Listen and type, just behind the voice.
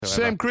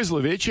Sam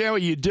Krislovich, how are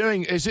you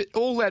doing? Is it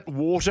all that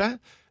water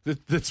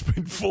that's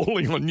been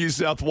falling on New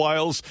South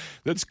Wales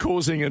that's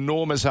causing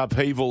enormous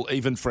upheaval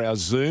even for our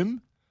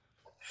Zoom?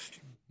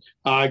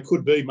 It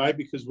could be, mate,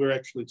 because we're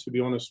actually, to be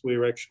honest,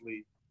 very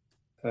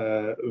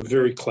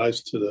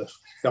close to the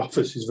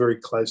office is very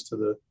close to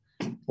the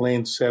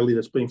land, sadly,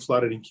 that's been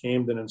flooded in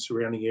Camden and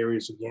surrounding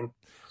areas again.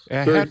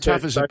 How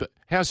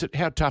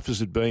tough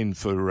has it been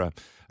for a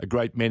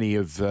great many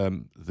of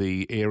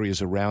the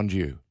areas around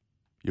you?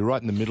 You're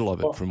right in the middle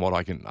of it, from what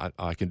I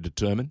can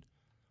determine.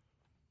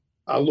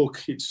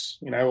 Look, it's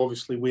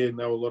obviously we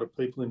know a lot of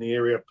people in the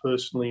area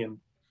personally, and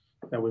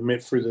we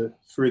met through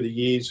the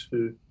years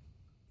who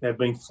have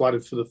been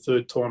flooded for the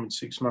third time in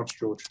 6 months,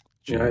 George.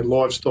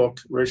 Livestock,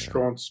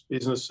 restaurants,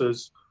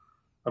 businesses,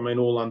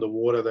 all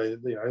underwater.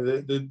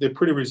 They're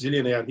pretty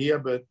resilient out here,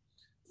 but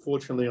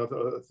fortunately, I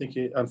think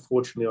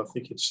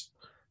it's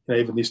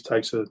even this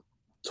takes a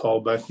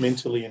toll both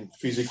mentally and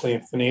physically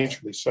and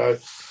financially. So,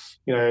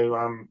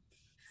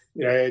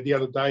 the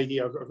other day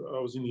here, I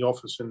was in the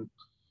office and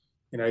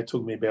it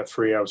took me about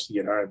 3 hours to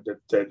get home.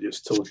 That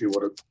just tells you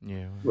what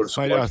it's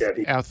like out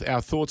here.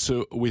 Our thoughts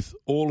are with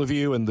all of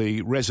you and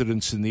the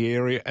residents in the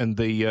area and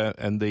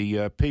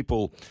the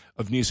people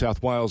of New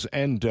South Wales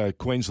and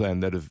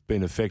Queensland that have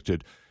been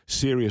affected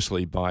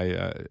seriously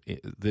by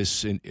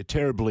this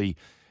terribly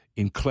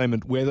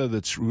inclement weather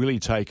that's really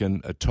taken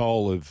a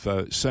toll of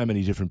so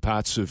many different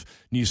parts of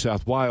New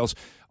South Wales.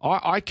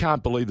 I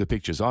can't believe the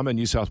pictures. I'm a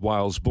New South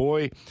Wales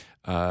boy,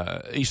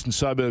 eastern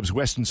suburbs,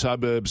 western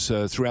suburbs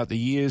throughout the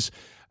years.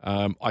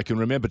 I can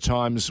remember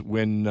times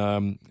when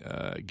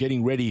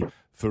getting ready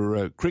for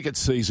a cricket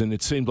season,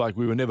 it seemed like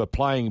we were never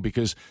playing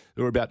because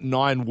there were about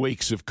 9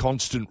 weeks of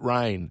constant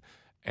rain,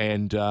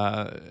 and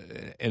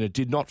it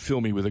did not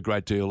fill me with a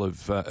great deal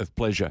of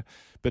pleasure.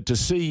 But to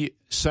see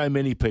so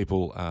many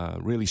people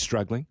really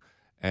struggling,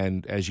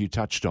 and as you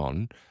touched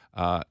on,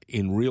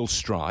 in real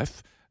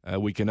strife,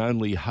 we can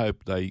only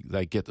hope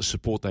they get the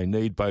support they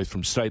need, both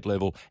from state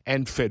level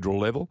and federal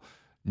level.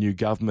 New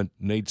government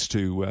needs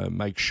to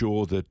make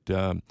sure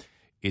that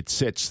it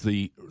sets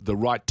the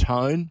right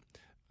tone.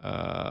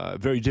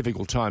 Very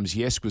difficult times,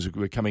 yes, because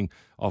we're coming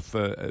off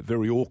a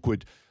very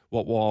awkward,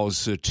 what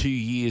was 2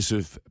 years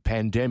of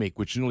pandemic,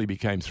 which nearly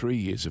became 3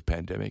 years of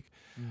pandemic.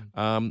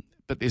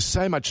 But there's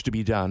so much to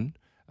be done.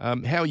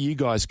 How are you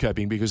guys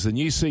coping? Because the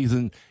new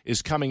season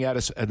is coming at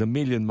us at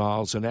 1,000,000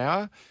 miles an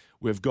hour.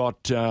 We've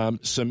got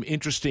some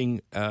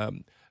interesting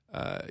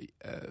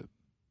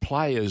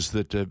players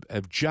that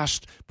have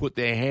just put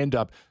their hand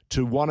up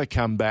to want to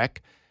come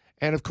back.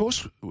 And, of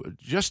course,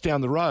 just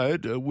down the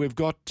road, we've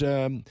got,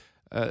 in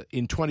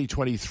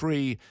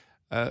 2023,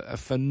 a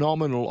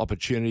phenomenal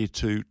opportunity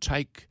to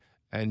take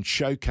and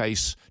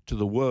showcase to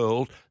the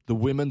world the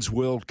Women's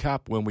World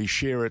Cup when we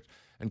share it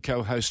and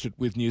co-host it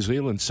with New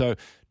Zealand. So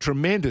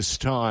tremendous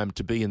time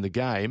to be in the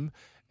game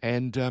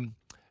and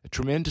a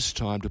tremendous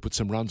time to put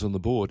some runs on the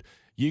board.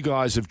 You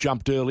guys have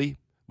jumped early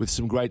with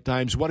some great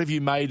names. What have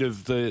you made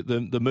of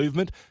the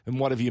movement, and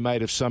what have you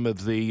made of some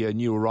of the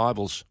new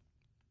arrivals?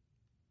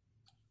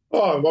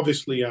 Oh,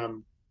 obviously,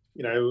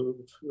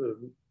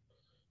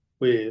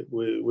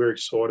 we're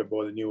excited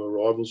by the new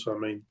arrivals.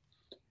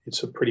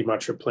 It's pretty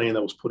much a plan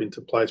that was put into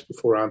place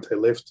before Ante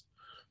left.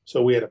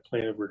 So we had a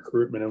plan of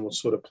recruitment and what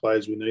sort of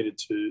players we needed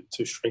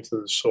to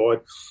strengthen the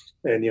side.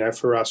 And,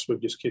 for us,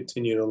 we've just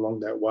continued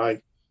along that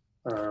way.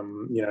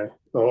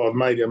 I've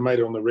made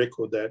it on the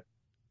record that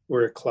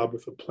we're a club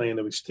with a plan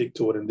that we stick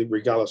to it, and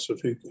regardless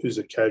of who's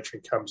the coach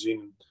and comes in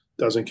and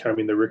doesn't come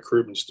in, the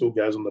recruitment still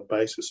goes on the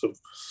basis of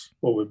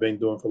what we've been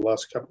doing for the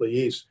last couple of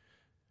years.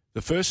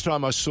 The first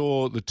time I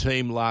saw the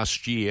team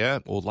last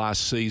year or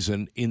last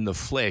season in the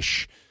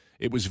flesh,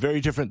 it was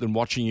very different than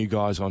watching you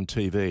guys on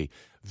TV.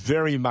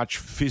 Very much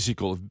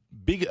physical,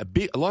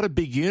 a lot of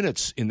big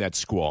units in that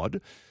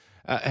squad.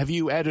 Have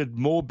you added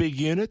more big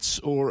units,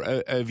 or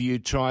have you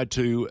tried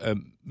to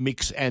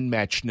mix and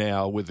match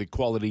now with the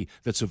quality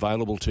that's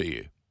available to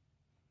you?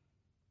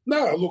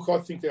 No, look, I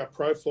think our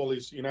profile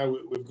is,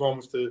 we've gone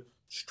with the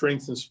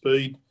strength and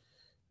speed,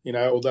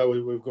 although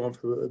we've gone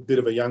for a bit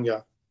of a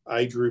younger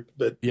age group.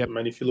 But, yep.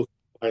 If you look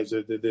at players,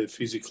 they're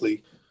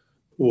physically,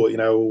 or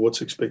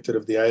what's expected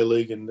of the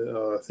A-League, and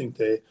I think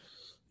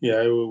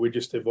we're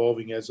just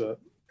evolving as a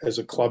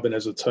club and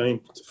as a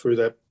team through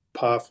that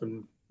path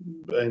and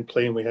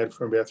plan we had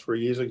from about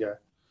 3 years ago.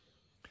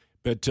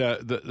 But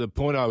the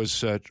point I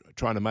was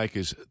trying to make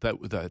is that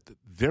they're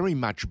very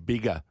much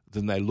bigger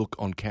than they look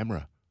on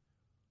camera.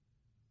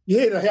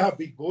 Yeah, they are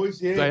big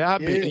boys. Yeah, they are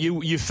big.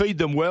 You feed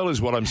them well,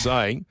 is what I'm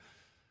saying,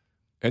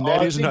 and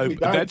that's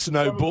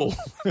no bull.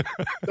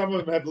 Some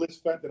of them have less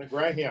fat than a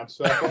greyhound,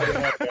 so I don't know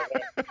about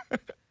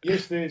that.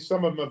 Yes,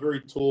 some of them are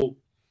very tall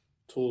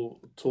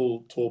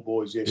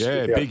boys. Yes,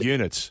 yeah, big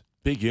units.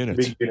 Big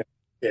units.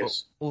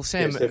 Yes. Well,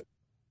 Sam,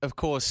 of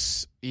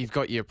course, you've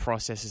got your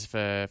processes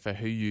for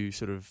who you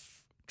sort of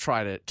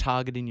try to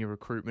target in your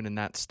recruitment, and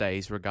that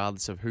stays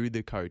regardless of who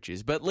the coach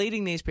is. But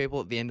leading these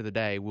people at the end of the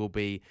day will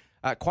be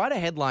quite a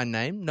headline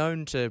name,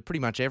 known to pretty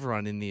much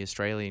everyone in the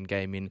Australian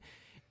game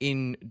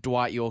in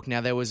Dwight Yorke.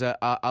 Now, there was a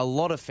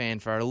lot of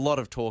fanfare, a lot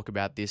of talk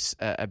about this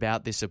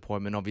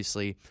appointment.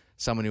 Obviously,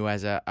 someone who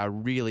has a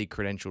really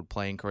credentialed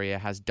playing career,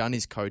 has done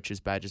his coach's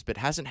badges, but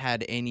hasn't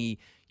had any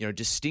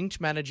distinct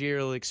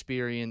managerial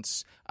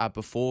experience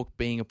before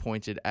being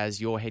appointed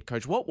as your head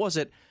coach. What was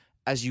it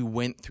as you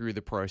went through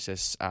the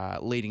process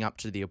leading up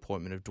to the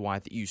appointment of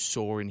Dwight that you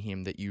saw in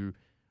him that you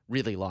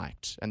really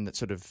liked and that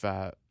sort of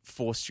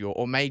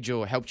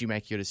helped you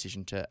make your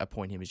decision to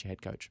appoint him as your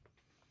head coach?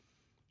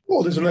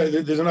 Well, there's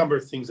a number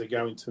of things that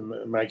go into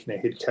making a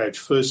head coach.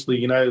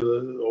 Firstly, I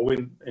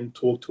went and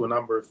talked to a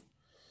number of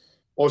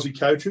Aussie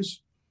coaches,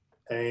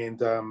 and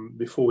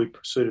before we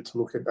proceeded to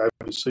look at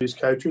overseas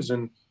coaches,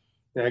 and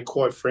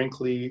quite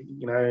frankly,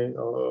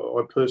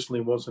 I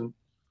personally wasn't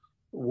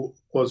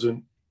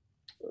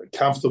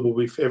comfortable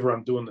with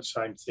everyone doing the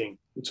same thing.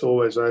 It's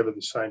always over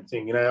the same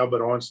thing.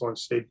 Albert Einstein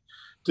said,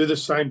 "Do the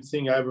same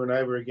thing over and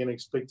over again,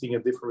 expecting a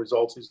different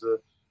result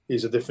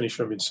is a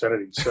definition of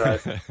insanity." So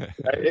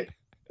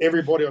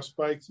everybody I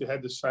spoke to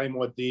had the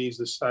same ideas,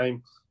 the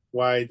same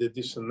way, the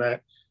this and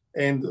that.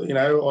 And,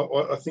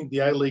 I think the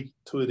A-League,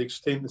 to an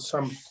extent,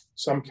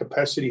 some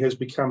capacity has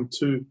become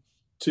too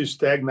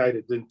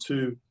stagnated and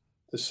too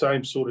the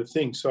same sort of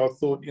thing. So I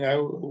thought,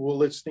 well,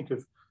 let's think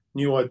of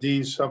new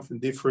ideas, something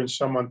different,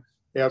 someone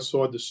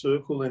outside the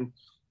circle. And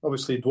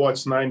obviously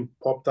Dwight's name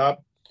popped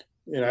up.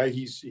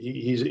 He's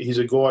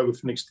a guy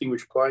with an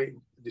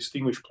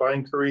distinguished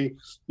playing career.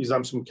 He's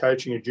done some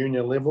coaching at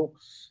junior level.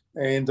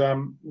 And,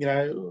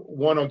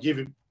 why not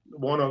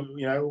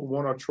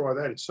try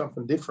that? It's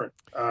something different.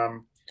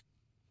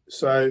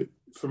 So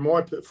from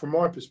my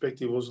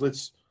perspective was,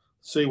 let's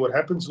see what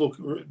happens. Look,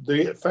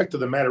 the fact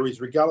of the matter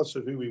is, regardless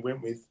of who we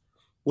went with,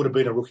 would have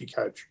been a rookie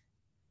coach.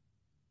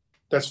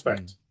 That's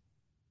fact.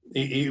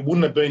 He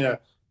wouldn't have been an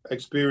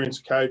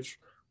experienced coach.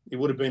 He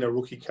would have been a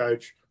rookie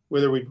coach,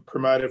 whether we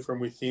promoted from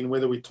within,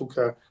 whether we took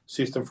a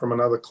system from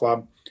another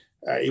club.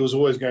 It was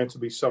always going to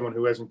be someone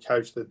who hasn't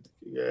coached at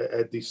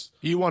this.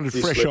 You wanted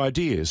fresh level.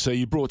 Ideas, so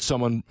you brought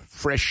someone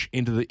fresh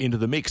into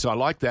the mix. I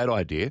like that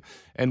idea,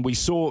 and we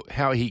saw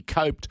how he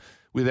coped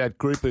with that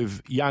group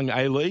of young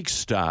A-League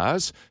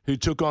stars who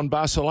took on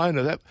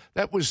Barcelona.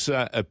 That was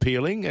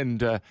appealing.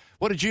 And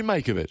what did you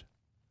make of it?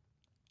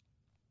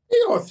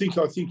 Yeah, I think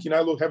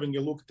look, having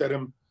looked at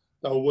them,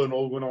 they were well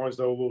organised,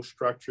 they were well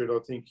structured. I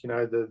think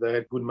they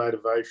had good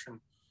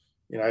motivation.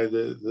 There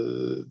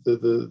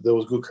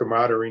was good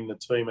camaraderie in the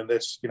team, and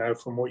that's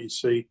from what you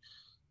see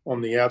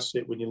on the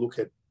outset when you look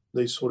at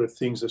these sort of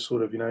things, that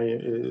sort of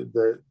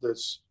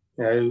that's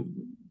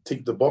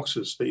tick the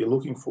boxes that you're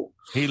looking for.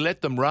 He let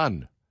them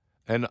run,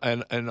 and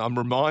I'm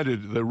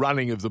reminded the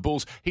running of the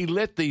Bulls. He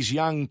let these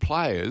young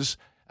players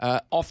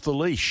off the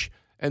leash,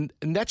 and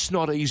that's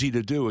not easy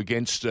to do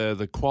against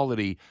the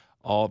quality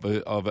of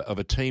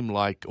a team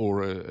like,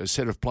 or a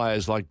set of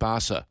players like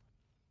Barca.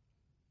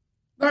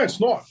 No, it's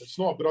not. It's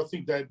not. But I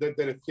think that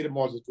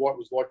epitomises Dwight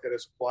was like that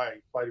as a player.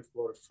 He played it for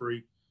a lot of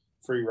free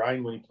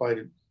reign when he played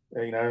it,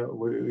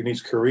 in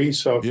his career.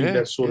 So I think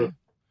that sort of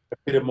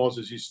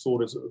epitomises his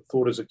thought as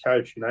a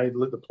coach. He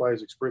let the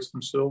players express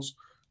themselves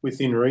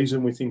within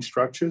reason, within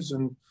structures,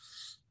 and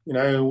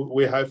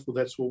we're hopeful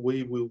that's what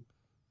we will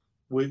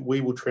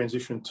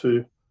transition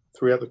to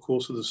throughout the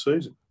course of the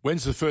season.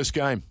 When's the first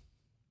game?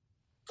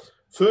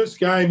 First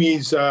game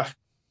is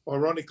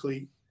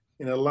ironically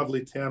in a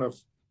lovely town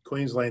of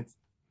Queensland.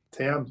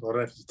 Town. I don't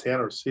know if it's a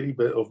town or a city,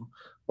 but of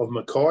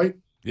Mackay.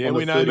 Yeah,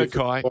 we know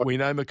Mackay. We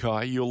know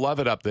Mackay. You'll love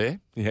it up there.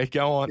 Yeah,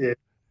 go on. Yeah,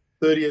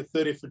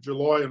 30th of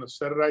July on a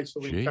Saturday. So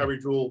we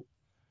encourage all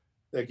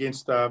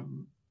against the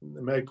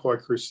Magpie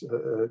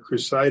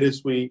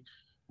Crusaders. We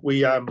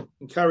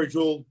encourage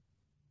all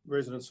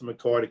residents of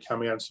Mackay to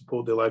come out and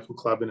support their local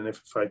club in an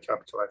FFA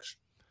Cup clash.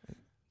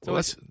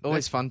 It's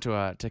always fun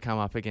to come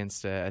up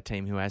against a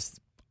team who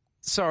has.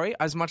 Sorry,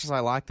 as much as I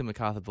like the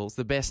Macarthur Bulls,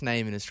 the best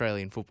name in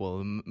Australian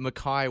football,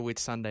 Mackay with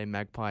Sunday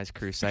Magpies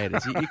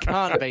Crusaders. You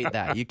can't beat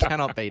that. You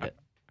cannot beat it.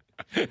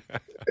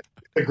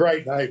 A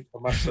great name, I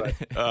must say.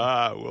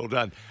 Well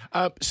done.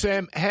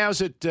 Sam,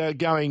 how's it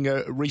going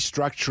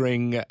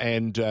restructuring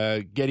and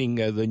getting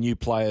the new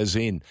players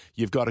in?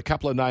 You've got a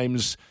couple of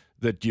names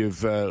that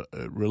you've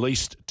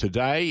released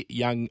today.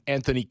 Young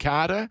Anthony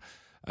Carter.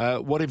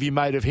 What have you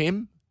made of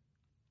him?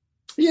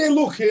 Yeah,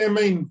 look, I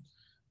mean,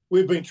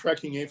 we've been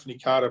tracking Anthony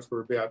Carter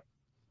for about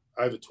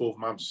over 12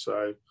 months.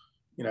 So,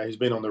 he's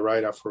been on the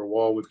radar for a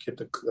while. We've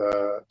kept a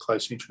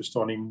close interest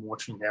on him,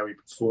 watching how he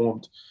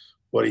performed,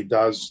 what he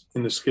does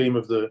in the scheme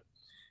of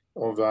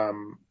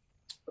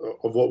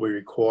what we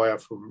require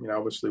from,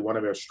 obviously one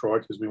of our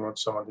strikers. We want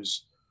someone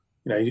who's,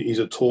 he's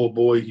a tall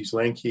boy, he's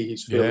lanky,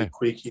 he's fairly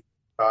quick, he's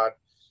hard.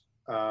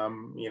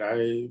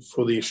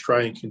 For the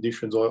Australian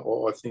conditions,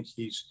 I think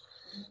he's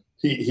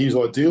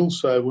ideal.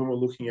 So when we're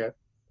looking at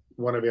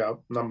one of our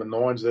number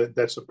nines,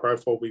 that's the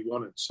profile we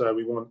wanted. So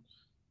we want,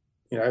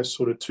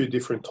 sort of two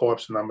different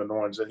types of number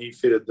nines, and he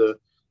fitted the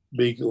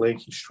big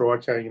lanky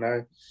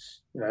striker.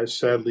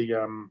 Sadly,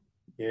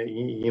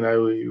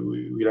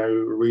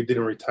 we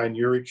didn't retain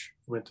Juric,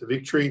 went to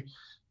Victory,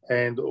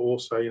 and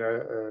also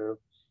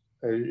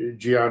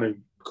Gianni,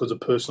 because of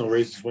personal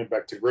reasons, went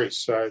back to Greece.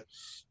 So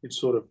it's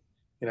sort of,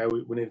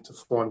 we needed to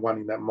find one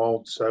in that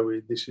mould.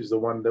 So this is the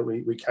one that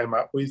we came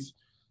up with.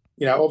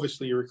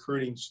 Obviously your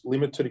recruiting's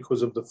limited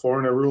because of the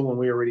foreigner rule, and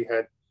we already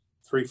had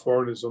 3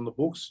 foreigners on the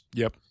books.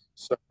 Yep.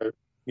 So,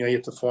 you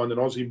have to find an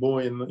Aussie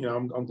boy, and,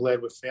 I'm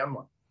glad we've found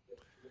one.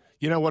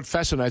 You know what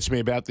fascinates me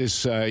about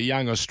this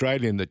young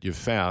Australian that you've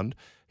found?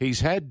 He's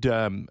had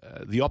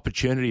the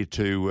opportunity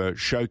to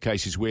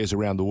showcase his wares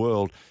around the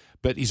world,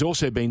 but he's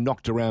also been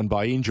knocked around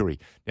by injury.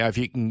 Now, if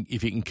you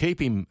can keep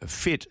him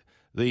fit,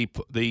 the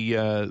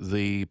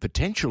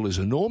potential is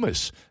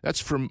enormous. That's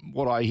from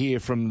what I hear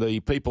from the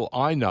people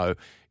I know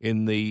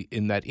in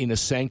that inner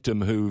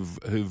sanctum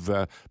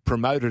who've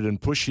promoted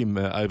and pushed him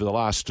over the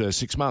last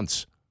 6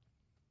 months.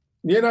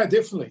 Yeah, no,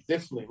 definitely.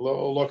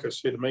 Like I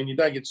said, you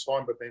don't get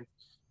signed by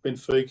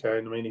Benfica,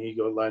 and he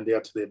got loaned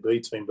out to their B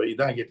team, but you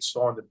don't get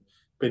signed at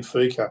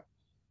Benfica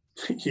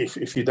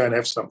if you don't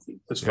have something.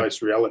 Let's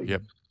face reality.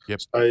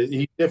 Yep. So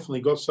he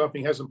definitely got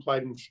something. Hasn't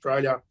played in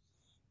Australia.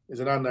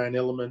 There's an unknown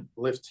element.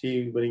 Left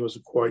here when he was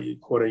quite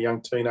a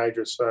young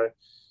teenager. So,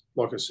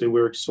 like I said,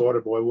 we're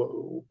excited by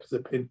what the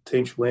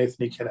potential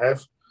Anthony can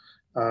have,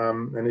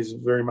 and he's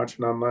very much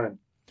an unknown.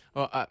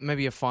 Well,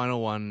 maybe a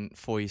final one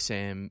for you,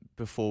 Sam,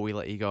 before we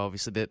let you go.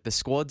 Obviously, the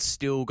squad's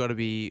still got to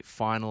be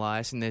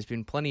finalised, and there's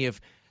been plenty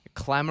of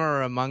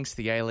clamour amongst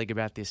the A-League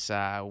about this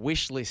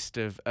wish list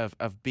of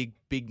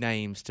big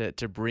names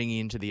to bring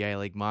into the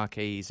A-League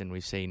marquees, and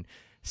we've seen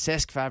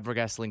Cesc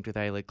Fabregas linked with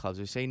A-League clubs.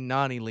 We've seen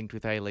Nani linked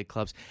with A-League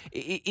clubs.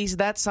 Is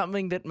that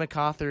something that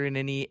MacArthur, in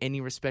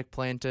any respect,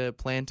 plan to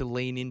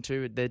lean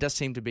into? There does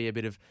seem to be a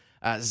bit of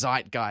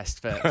zeitgeist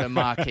for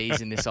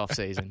marquees in this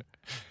off-season.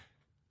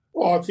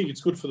 Well, I think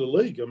it's good for the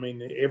league.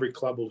 Every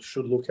club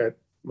should look at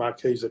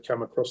marquees that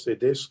come across their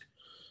desk.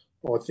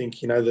 I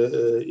think,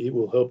 it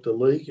will help the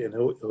league and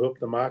help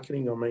the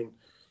marketing.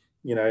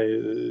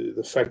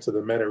 The fact of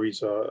the matter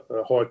is a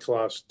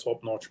high-class,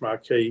 top-notch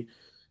marquee.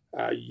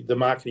 The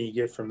marketing you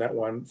get from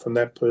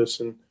that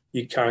person,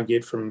 you can't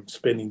get from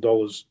spending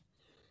dollars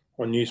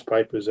on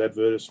newspapers,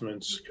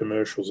 advertisements,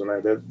 commercials,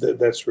 and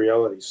that's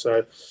reality.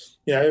 So,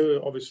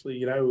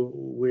 obviously,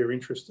 we're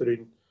interested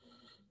in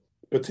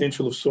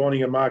potential of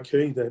signing a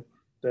marquee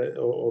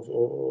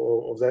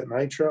of that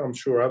nature. I'm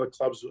sure other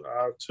clubs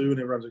are too,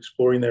 and everyone's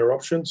exploring their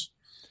options.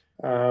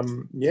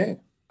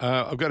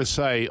 I've got to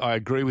say I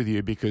agree with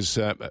you because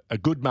a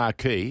good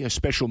marquee, a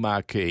special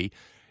marquee,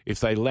 if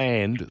they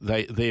land,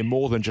 they're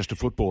more than just a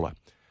footballer.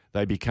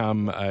 They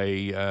become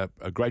a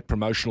great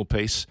promotional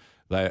piece.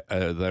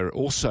 They're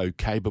also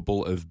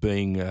capable of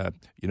being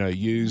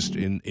used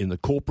in the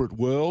corporate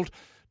world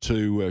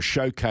to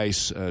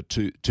showcase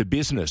to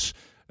business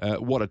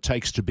what it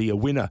takes to be a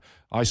winner.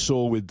 I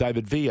saw with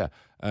David Villa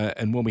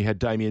and when we had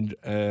Damien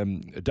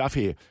Duff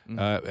here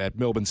at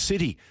Melbourne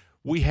City,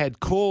 we had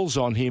calls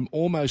on him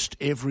almost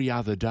every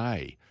other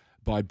day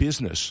by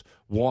business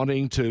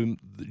wanting to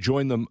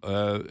join them,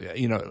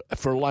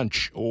 for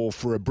lunch or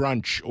for a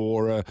brunch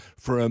or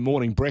for a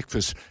morning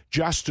breakfast,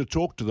 just to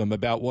talk to them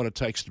about what it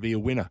takes to be a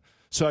winner.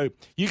 So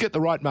you get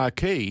the right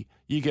marquee,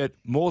 you get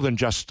more than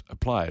just a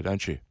player,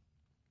 don't you?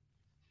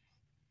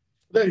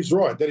 That is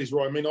right. I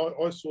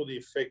saw the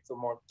effect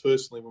on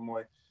personally when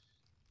my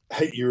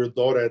 8-year-old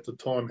daughter at the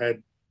time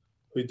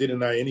who didn't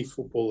know any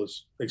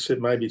footballers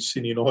except maybe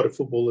Sydney United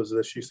footballers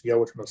that she used to go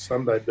watch on a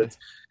Sunday, but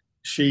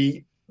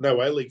she no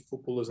A-League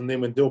footballers. And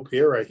then when Del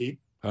Piero hit,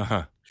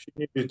 she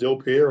knew who Del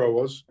Piero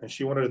was, and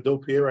she wanted a Del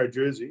Piero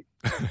jersey,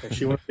 and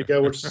she wanted to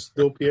go watch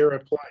Del Piero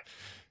play.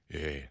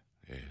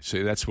 Yeah.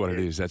 See, that's what it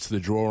is. That's the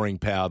drawing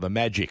power, the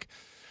magic.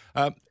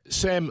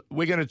 Sam,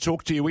 we're going to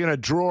talk to you. We're going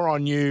to draw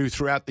on you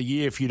throughout the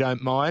year, if you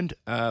don't mind.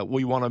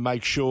 We want to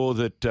make sure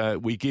that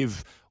we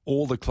give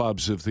all the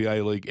clubs of the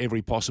A-League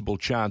every possible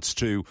chance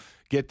to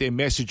get their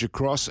message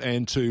across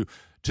and to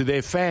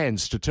their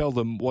fans, to tell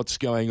them what's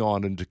going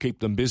on and to keep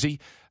them busy.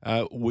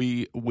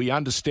 We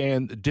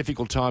understand the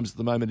difficult times at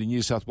the moment in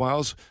New South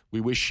Wales.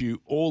 We wish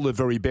you all the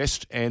very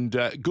best and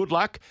good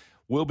luck.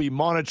 We'll be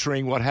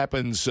monitoring what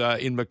happens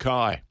in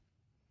Mackay.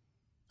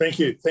 Thank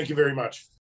you. Thank you very much.